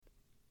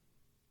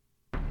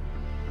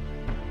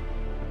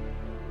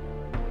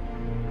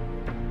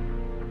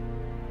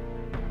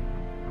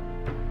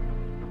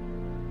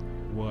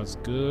What's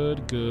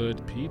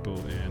good people,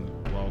 and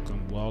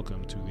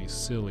welcome to the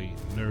Silly,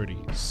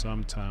 Nerdy,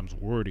 Sometimes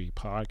Wordy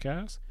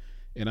podcast.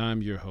 And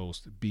I'm your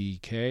host,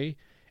 BK,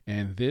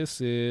 and this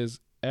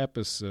is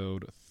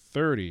episode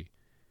 30,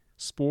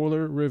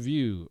 spoiler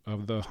review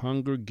of the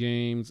Hunger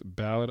Games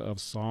Ballad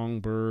of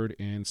Songbird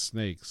and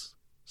Snakes.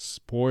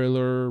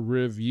 Spoiler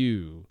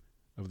review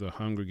of the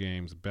Hunger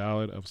Games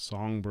Ballad of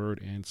Songbird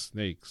and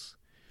Snakes.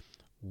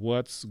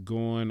 What's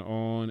going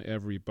on,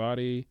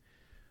 everybody?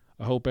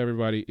 I hope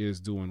everybody is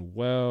doing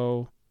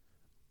well.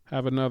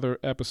 Have another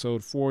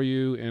episode for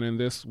you, and in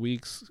this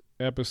week's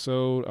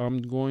episode,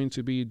 I'm going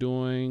to be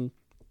doing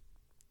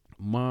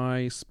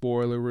my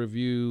spoiler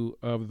review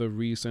of the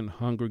recent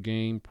Hunger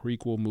Game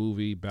prequel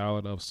movie,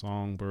 Ballad of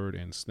Songbird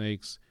and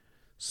Snakes.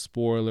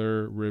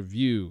 Spoiler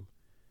review.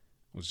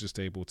 I was just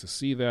able to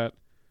see that,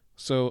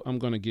 so I'm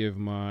going to give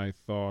my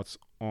thoughts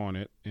on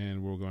it,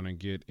 and we're going to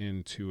get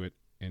into it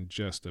in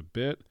just a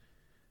bit.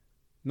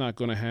 Not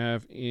going to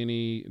have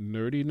any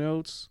nerdy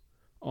notes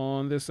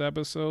on this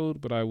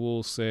episode, but I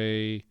will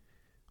say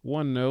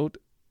one note,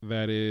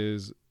 that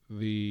is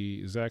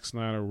the Zack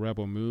Snyder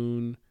Rebel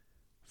Moon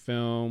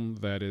film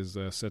that is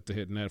set to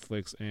hit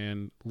Netflix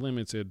and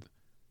limited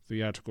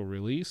theatrical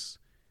release.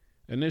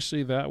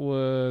 Initially, that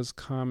was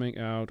coming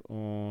out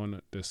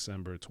on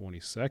December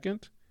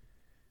 22nd.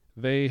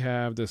 They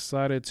have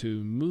decided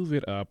to move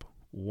it up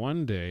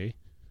one day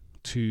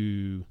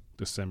to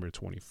December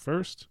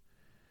 21st.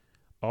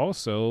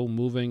 Also,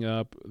 moving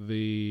up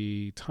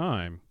the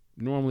time.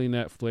 Normally,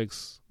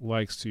 Netflix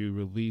likes to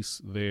release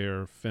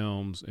their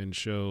films and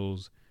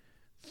shows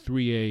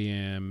 3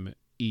 a.m.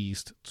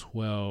 East,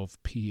 12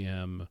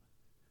 a.m.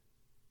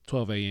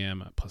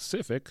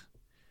 Pacific.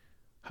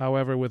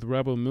 However, with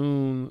Rebel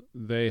Moon,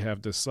 they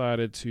have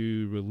decided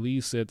to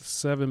release it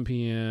 7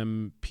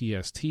 p.m.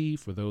 PST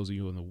for those of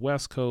you on the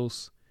West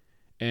Coast,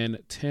 and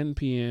 10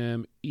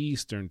 p.m.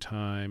 Eastern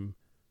Time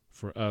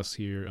for us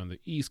here on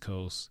the East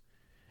Coast.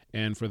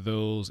 And for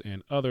those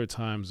in other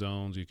time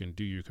zones, you can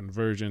do your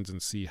conversions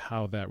and see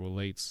how that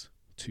relates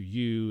to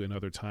you in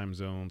other time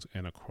zones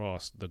and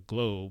across the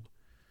globe.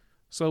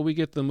 So we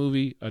get the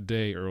movie a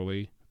day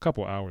early, a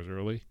couple hours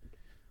early.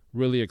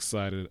 Really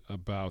excited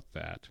about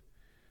that.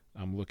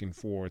 I'm looking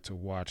forward to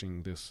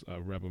watching this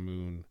Rebel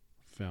Moon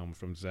film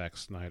from Zack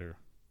Snyder.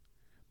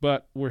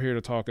 But we're here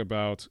to talk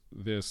about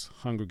this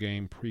Hunger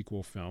Game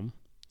prequel film.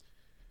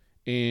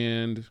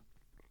 And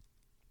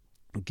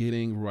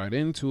getting right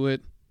into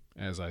it,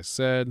 as I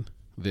said,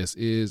 this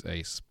is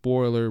a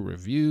spoiler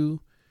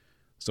review.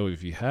 So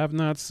if you have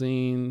not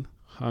seen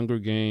Hunger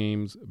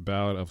Games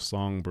Ballad of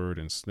Songbird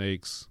and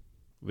Snakes,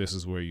 this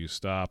is where you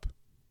stop.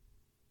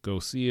 Go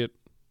see it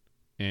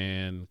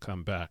and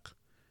come back.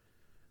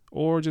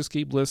 Or just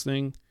keep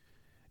listening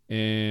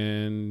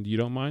and you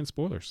don't mind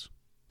spoilers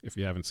if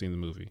you haven't seen the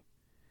movie.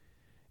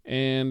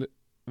 And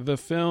the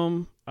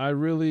film, I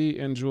really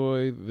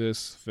enjoy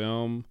this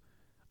film.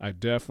 I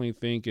definitely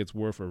think it's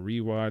worth a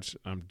rewatch.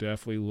 I'm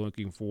definitely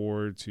looking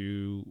forward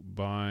to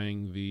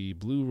buying the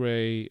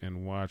Blu-ray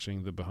and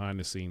watching the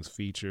behind-the-scenes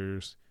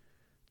features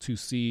to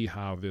see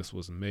how this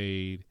was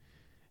made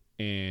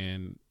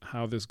and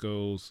how this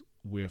goes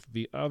with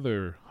the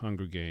other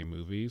Hunger Game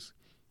movies.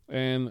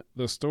 And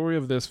the story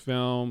of this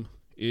film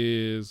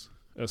is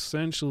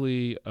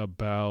essentially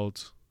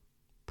about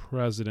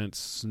President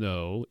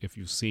Snow. If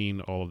you've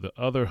seen all of the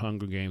other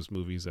Hunger Games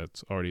movies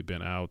that's already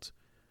been out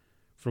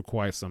for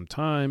quite some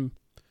time,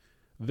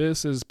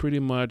 this is pretty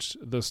much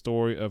the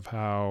story of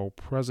how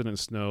President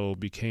Snow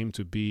became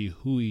to be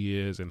who he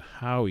is and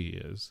how he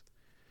is.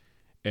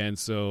 And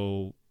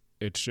so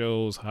it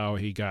shows how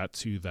he got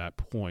to that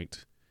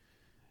point.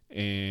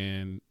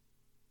 And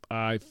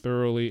I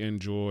thoroughly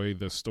enjoy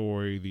the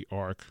story, the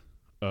arc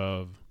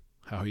of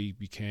how he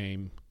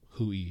became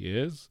who he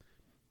is,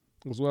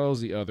 as well as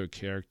the other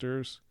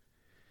characters.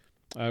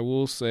 I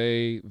will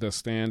say the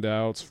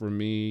standouts for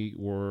me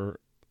were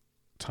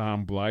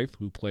Tom Blythe,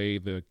 who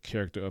played the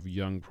character of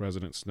young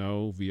President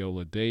Snow,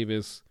 Viola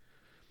Davis,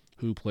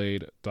 who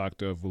played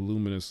Dr.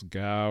 Voluminous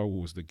Gao,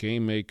 who was the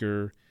game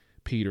maker,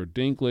 Peter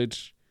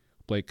Dinklage,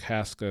 played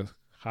Casca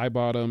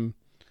Highbottom,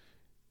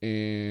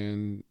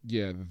 and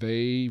yeah,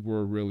 they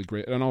were really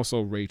great. And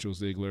also Rachel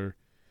Ziegler,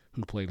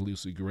 who played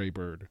Lucy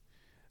Graybird.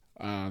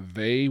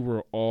 They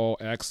were all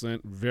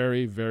excellent,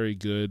 very, very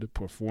good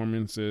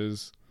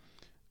performances.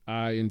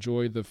 I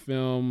enjoyed the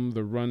film,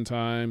 the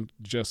runtime,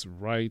 just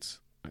right.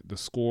 The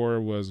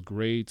score was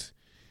great.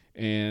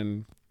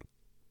 And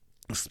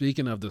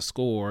speaking of the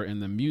score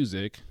and the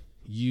music,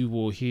 you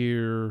will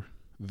hear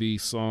the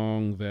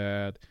song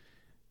that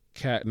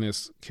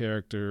Katniss'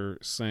 character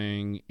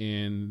sang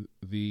in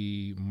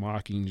the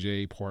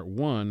Mockingjay Part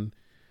 1,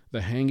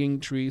 the Hanging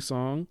Tree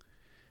song.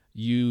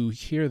 You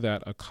hear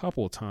that a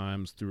couple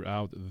times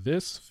throughout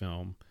this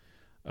film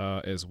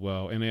as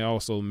well. And they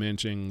also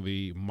mention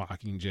the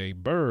Mockingjay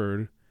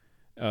bird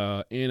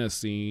in a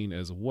scene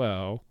as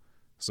well.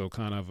 So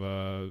kind of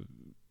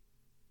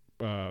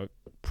a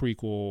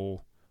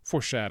prequel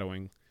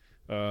foreshadowing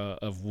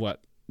of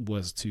what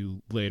was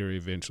to later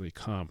eventually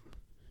come.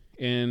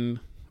 And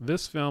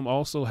this film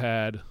also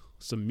had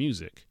some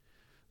music,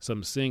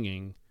 some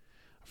singing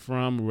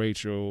from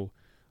Rachel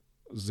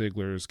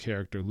Ziegler's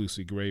character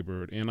Lucy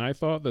Greybird, and I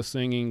thought the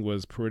singing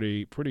was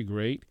pretty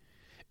great,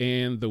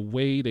 and the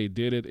way they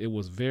did it, it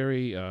was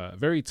very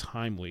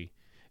timely.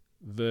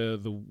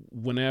 The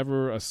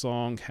whenever a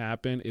song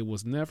happened, it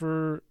was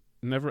never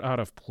out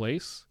of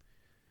place.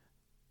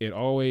 It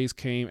always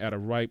came at a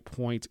right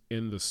point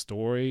in the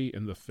story,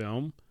 in the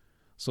film.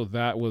 So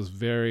that was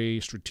very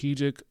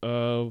strategic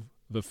of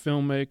the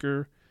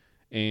filmmaker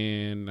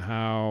and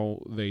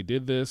how they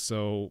did this.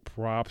 So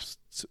props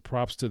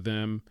to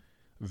them.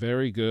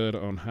 Very good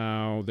on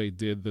how they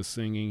did the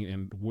singing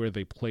and where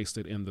they placed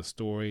it in the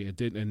story.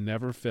 It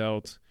never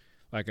felt,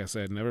 like I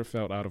said, never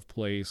felt out of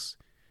place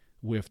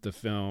with the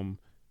film.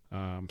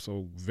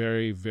 So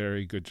very,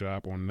 very good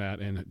job on that.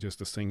 And just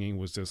the singing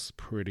was just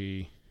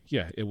pretty,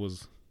 yeah, it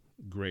was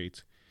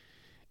great.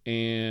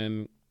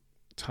 And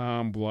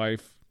Tom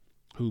Blythe,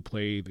 who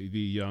played the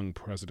young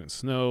President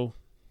Snow,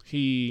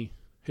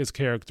 his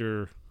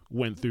character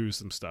went through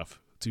some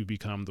stuff to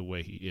become the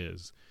way he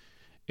is.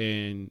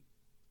 And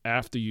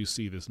after you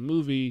see this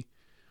movie,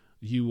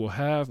 you will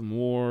have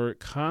more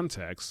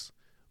context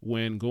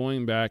when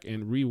going back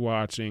and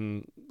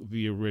rewatching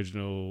the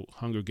original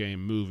Hunger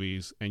Game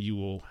movies, and you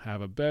will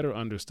have a better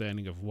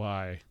understanding of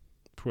why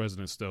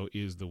President Snow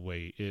is the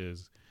way he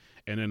is.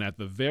 And then at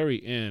the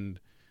very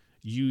end,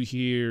 you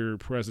hear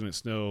President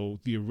Snow,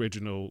 the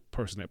original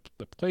person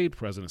that played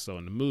President Snow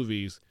in the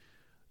movies,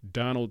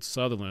 Donald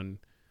Sutherland,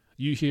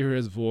 you hear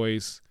his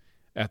voice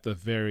at the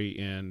very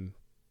end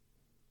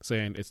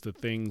saying it's the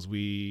things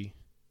we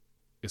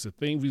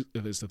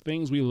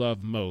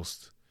love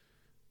most,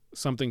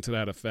 something to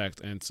that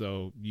effect. And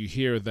so you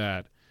hear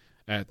that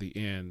at the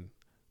end,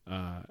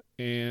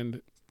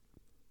 and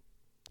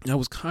that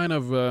was kind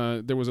of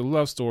there was a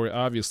love story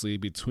obviously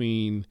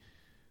between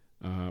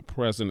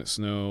President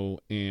Snow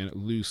and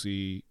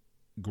Lucy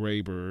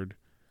Greybird.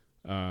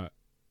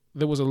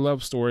 There was a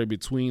love story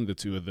between the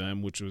two of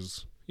them, which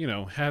was,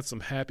 had some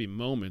happy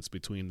moments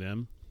between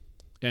them.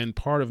 And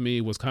part of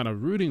me was kind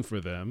of rooting for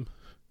them,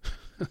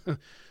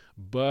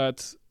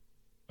 but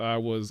I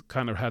was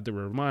kind of had to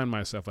remind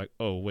myself, like,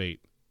 oh,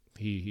 wait,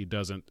 he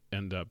doesn't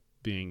end up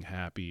being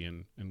happy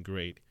and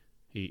great.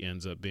 He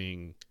ends up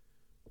being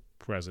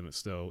President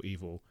Snow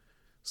evil.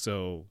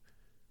 So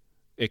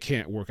it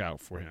can't work out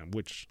for him,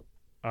 which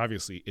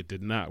obviously it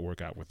did not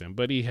work out with him.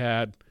 But he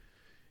had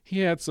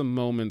some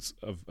moments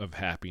of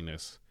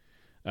happiness,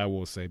 I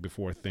will say,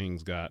 before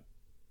things got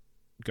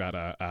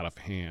out of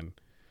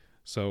hand.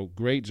 So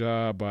great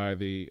job by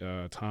the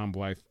Tom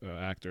Blythe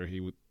actor.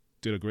 He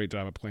did a great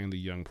job of playing the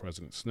young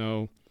President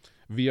Snow.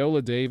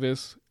 Viola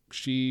Davis,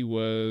 she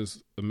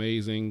was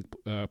amazing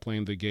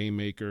playing the Game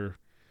Maker.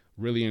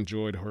 Really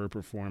enjoyed her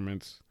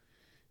performance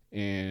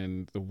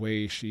and the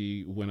way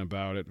she went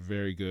about it.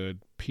 Very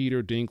good.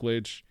 Peter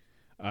Dinklage,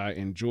 I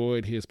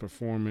enjoyed his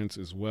performance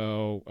as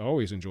well. I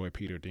always enjoy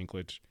Peter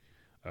Dinklage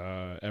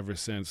ever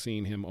since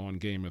seeing him on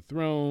Game of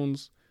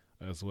Thrones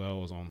as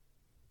well as on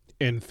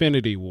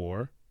Infinity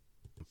War.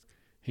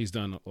 He's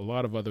done a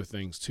lot of other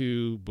things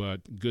too,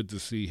 but good to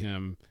see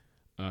him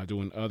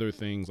doing other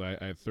things.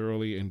 I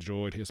thoroughly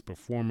enjoyed his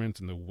performance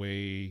and the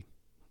way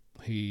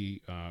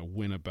he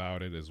went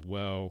about it as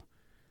well.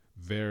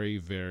 Very,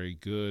 very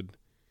good.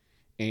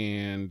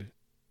 And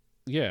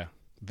yeah,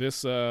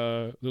 this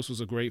was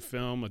a great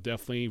film. I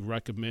definitely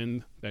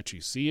recommend that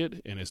you see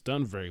it, and it's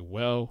done very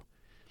well.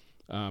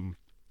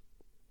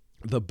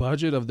 The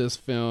budget of this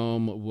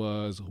film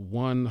was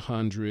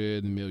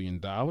 $100 million.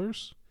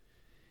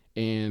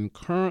 And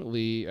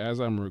currently, as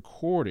I'm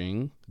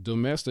recording,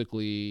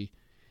 domestically,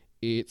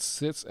 it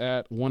sits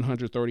at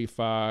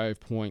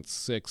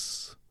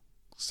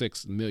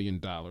 $135.66 million.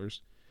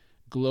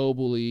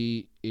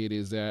 Globally, it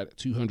is at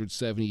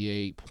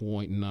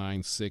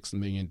 $278.96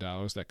 million.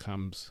 That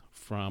comes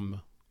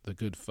from the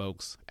good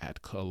folks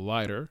at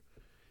Collider.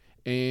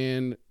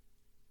 And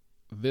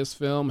this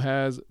film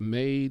has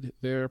made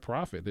their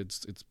profit.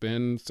 It's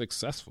been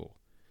successful.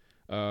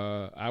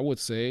 I would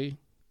say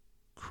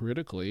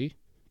critically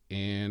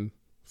and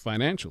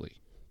financially.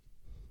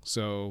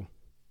 So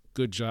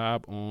good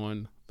job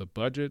on the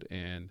budget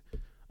and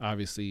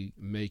obviously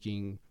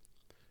making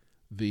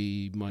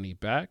the money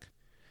back.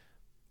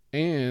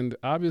 And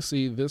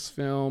obviously this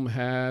film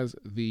has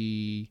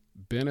the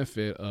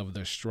benefit of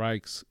the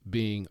strikes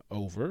being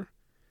over,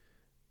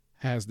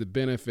 has the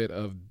benefit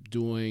of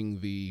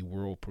doing the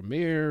world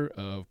premiere,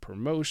 of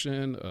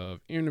promotion, of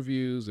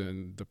interviews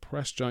and the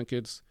press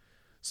junkets.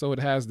 So it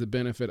has the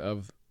benefit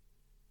of,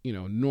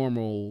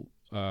 normal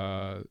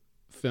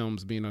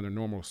films being under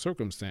normal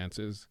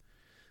circumstances,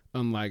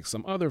 unlike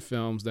some other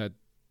films that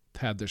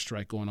had the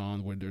strike going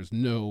on where there's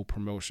no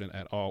promotion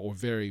at all or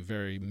very,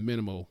 very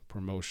minimal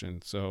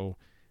promotion. So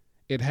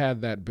it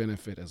had that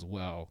benefit as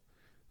well.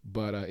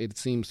 But it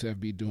seems to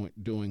be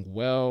doing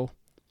well,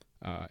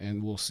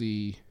 and we'll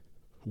see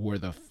where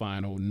the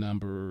final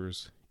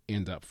numbers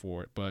end up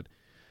for it. But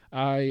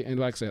like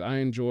I said, I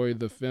enjoyed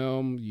the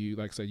film. You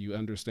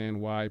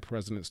understand why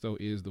President Snow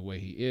is the way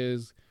he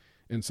is.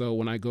 And so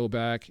when I go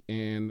back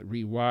and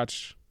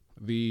rewatch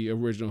the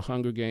original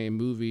Hunger Game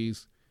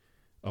movies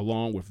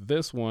along with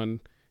this one,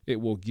 it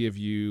will give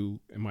you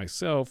and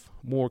myself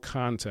more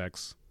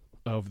context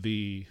of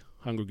the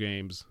Hunger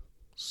Games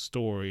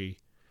story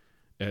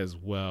as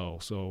well.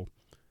 So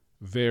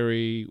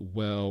very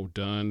well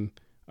done.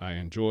 I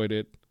enjoyed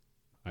it.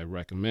 I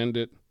recommend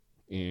it.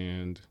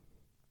 And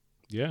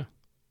yeah,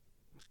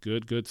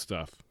 good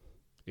stuff.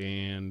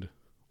 And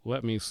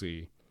let me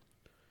see.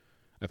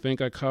 I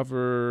think I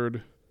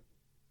covered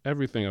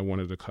everything I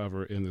wanted to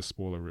cover in this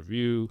spoiler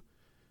review.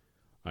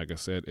 Like I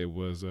said, it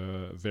was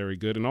very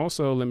good. And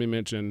also, let me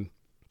mention,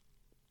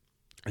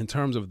 in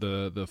terms of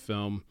the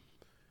film,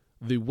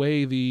 the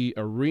way the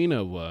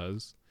arena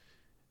was,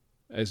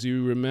 as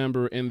you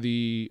remember in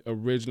the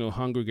original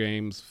Hunger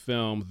Games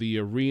film, the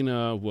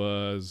arena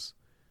was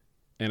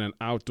in an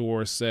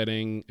outdoor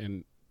setting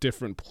in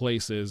different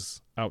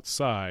places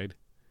outside,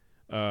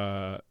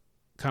 kind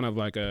of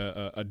like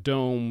a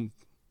dome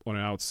on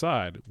an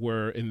outside,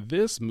 where in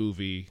this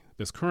movie,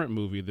 this current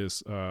movie,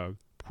 this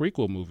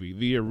prequel movie,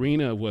 the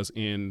arena was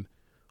in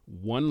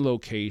one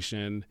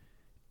location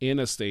in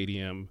a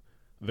stadium.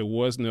 There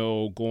was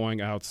no going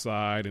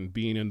outside and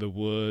being in the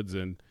woods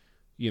and,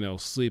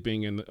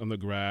 sleeping on the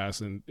grass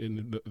and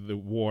in the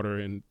water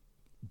and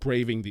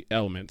braving the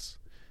elements.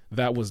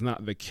 That was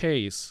not the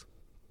case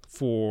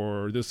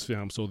for this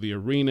film. So the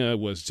arena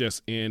was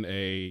just in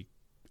a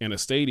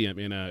stadium,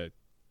 in a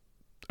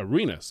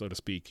arena, so to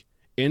speak,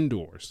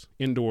 indoors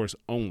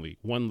only,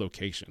 one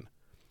location.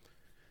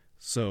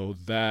 So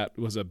that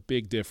was a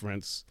big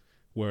difference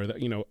where,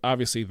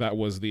 obviously that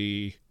was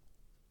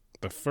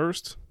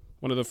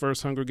one of the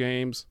first Hunger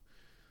Games.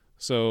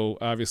 So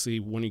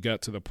obviously when you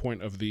got to the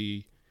point of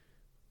the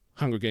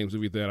Hunger Games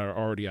movie that are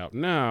already out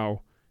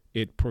now,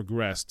 it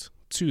progressed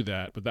to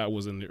that, but that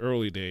was in the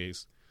early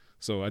days.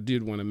 So I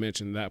did want to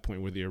mention that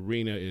point where the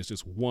arena is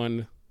just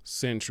one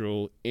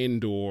central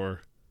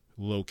indoor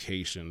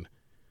location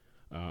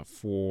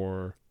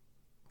for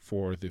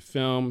the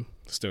film.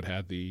 Still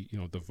had the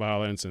the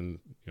violence and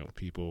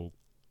people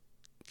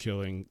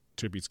killing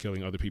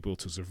other people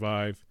to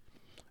survive.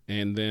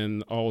 And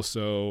then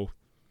also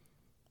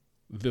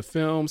the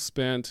film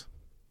spent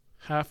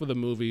half of the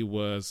movie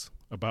was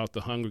about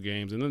the Hunger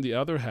Games, and then the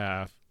other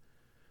half,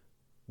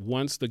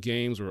 once the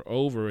games were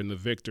over and the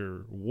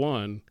victor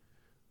won,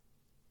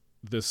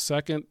 the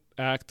second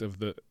act and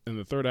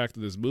the third act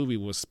of this movie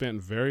was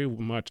spent very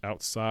much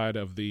outside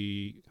of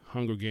the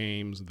Hunger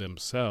Games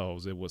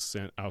themselves. It was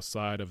sent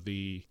outside of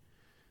the,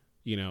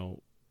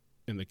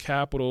 in the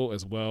capital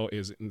as well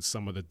as in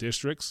some of the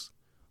districts.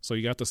 So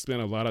you got to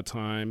spend a lot of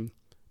time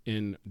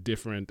in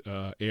different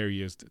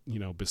areas,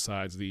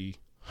 besides the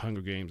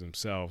Hunger Games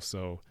themselves.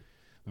 So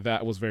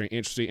that was very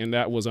interesting, and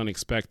that was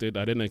unexpected.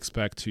 I didn't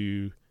expect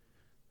to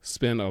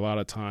spend a lot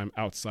of time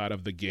outside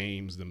of the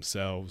games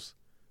themselves,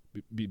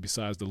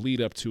 besides the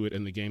lead up to it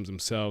and the games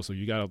themselves. So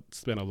you got to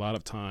spend a lot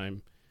of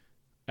time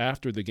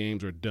after the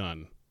games are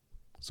done.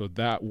 So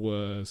that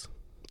was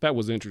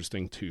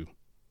interesting too.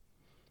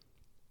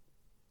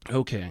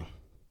 Okay,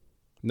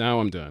 now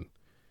I'm done.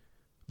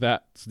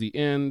 That's the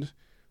end.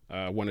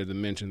 I wanted to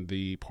mention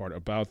the part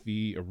about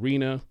the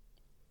arena,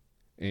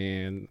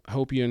 and I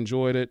hope you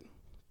enjoyed it.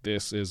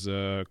 This is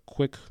a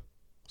quick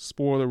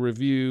spoiler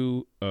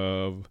review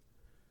of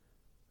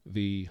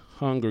the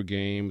Hunger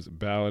Games,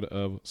 Ballad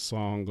of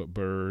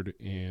Songbird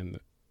and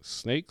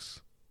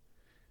Snakes.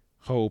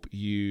 Hope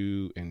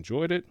you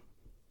enjoyed it,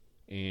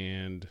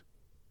 and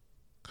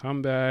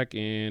come back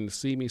and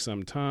see me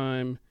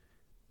sometime.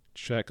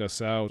 Check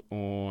us out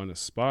on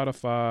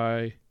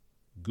Spotify,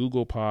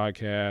 Google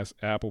Podcasts,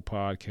 Apple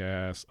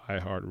Podcasts,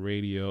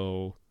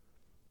 iHeartRadio,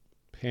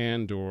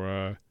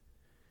 Pandora,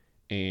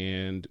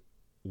 and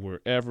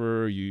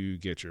wherever you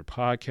get your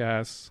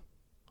podcasts.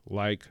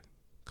 Like,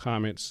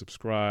 comment,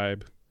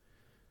 subscribe,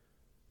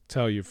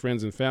 tell your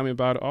friends and family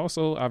about it.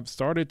 Also, I've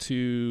started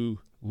to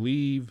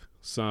leave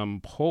some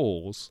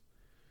polls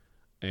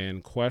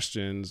and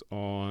questions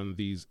on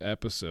these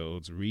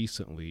episodes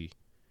recently.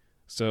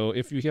 So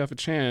if you have a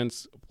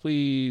chance,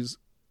 please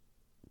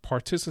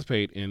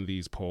participate in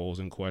these polls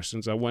and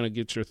questions. I want to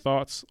get your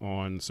thoughts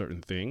on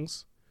certain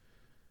things.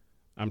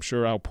 I'm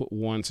sure I'll put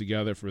one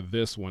together for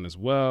this one as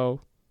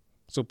well.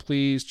 So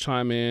please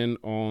chime in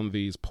on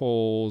these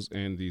polls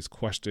and these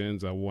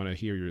questions. I want to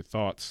hear your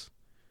thoughts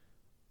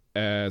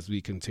as we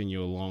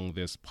continue along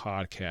this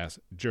podcast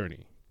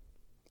journey.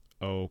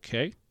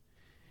 Okay.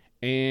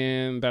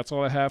 And that's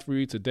all I have for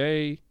you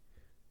today.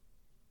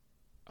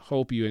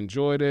 Hope you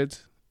enjoyed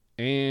it.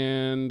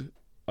 And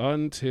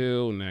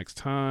until next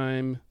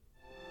time,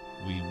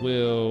 we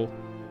will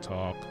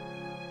talk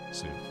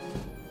soon.